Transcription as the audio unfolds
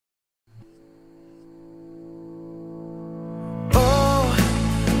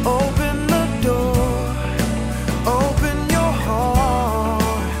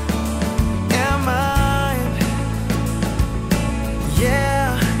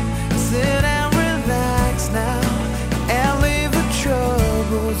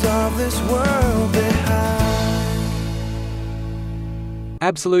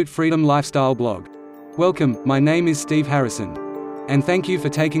Absolute Freedom Lifestyle blog. Welcome, my name is Steve Harrison. And thank you for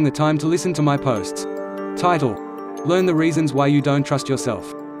taking the time to listen to my posts. Title: Learn the reasons why you don't trust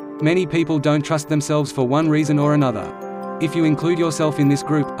yourself. Many people don't trust themselves for one reason or another. If you include yourself in this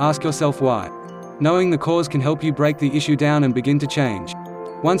group, ask yourself why. Knowing the cause can help you break the issue down and begin to change.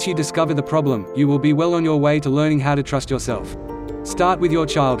 Once you discover the problem, you will be well on your way to learning how to trust yourself. Start with your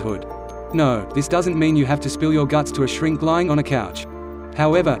childhood. No, this doesn't mean you have to spill your guts to a shrink lying on a couch.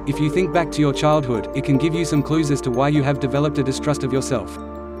 However, if you think back to your childhood, it can give you some clues as to why you have developed a distrust of yourself.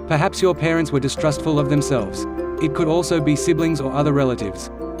 Perhaps your parents were distrustful of themselves. It could also be siblings or other relatives.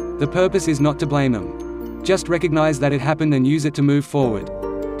 The purpose is not to blame them. Just recognize that it happened and use it to move forward.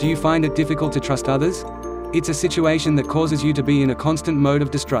 Do you find it difficult to trust others? It's a situation that causes you to be in a constant mode of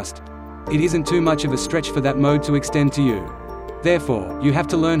distrust. It isn't too much of a stretch for that mode to extend to you. Therefore, you have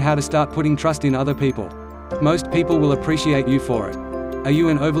to learn how to start putting trust in other people. Most people will appreciate you for it. Are you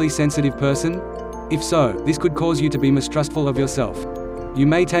an overly sensitive person? If so, this could cause you to be mistrustful of yourself. You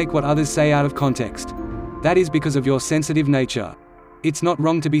may take what others say out of context. That is because of your sensitive nature. It's not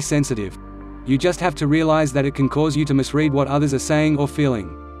wrong to be sensitive. You just have to realize that it can cause you to misread what others are saying or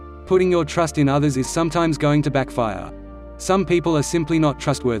feeling. Putting your trust in others is sometimes going to backfire. Some people are simply not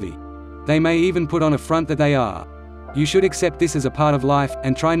trustworthy. They may even put on a front that they are. You should accept this as a part of life,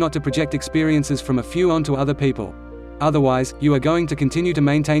 and try not to project experiences from a few onto other people. Otherwise, you are going to continue to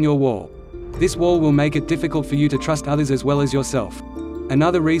maintain your wall. This wall will make it difficult for you to trust others as well as yourself.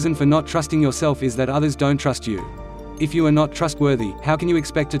 Another reason for not trusting yourself is that others don't trust you. If you are not trustworthy, how can you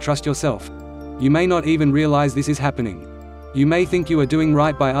expect to trust yourself? You may not even realize this is happening. You may think you are doing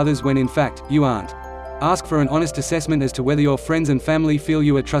right by others when in fact, you aren't. Ask for an honest assessment as to whether your friends and family feel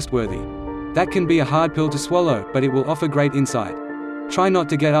you are trustworthy. That can be a hard pill to swallow, but it will offer great insight. Try not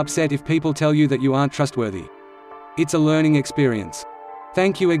to get upset if people tell you that you aren't trustworthy. It's a learning experience.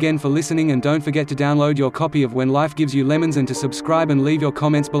 Thank you again for listening, and don't forget to download your copy of When Life Gives You Lemons and to subscribe and leave your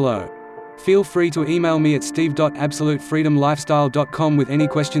comments below. Feel free to email me at steve.absolutefreedomlifestyle.com with any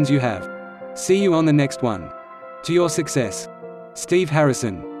questions you have. See you on the next one. To your success. Steve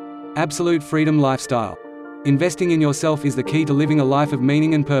Harrison. Absolute Freedom Lifestyle. Investing in yourself is the key to living a life of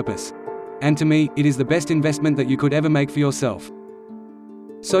meaning and purpose. And to me, it is the best investment that you could ever make for yourself.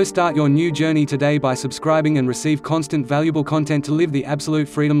 So start your new journey today by subscribing and receive constant valuable content to live the absolute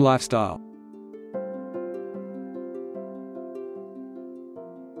freedom lifestyle.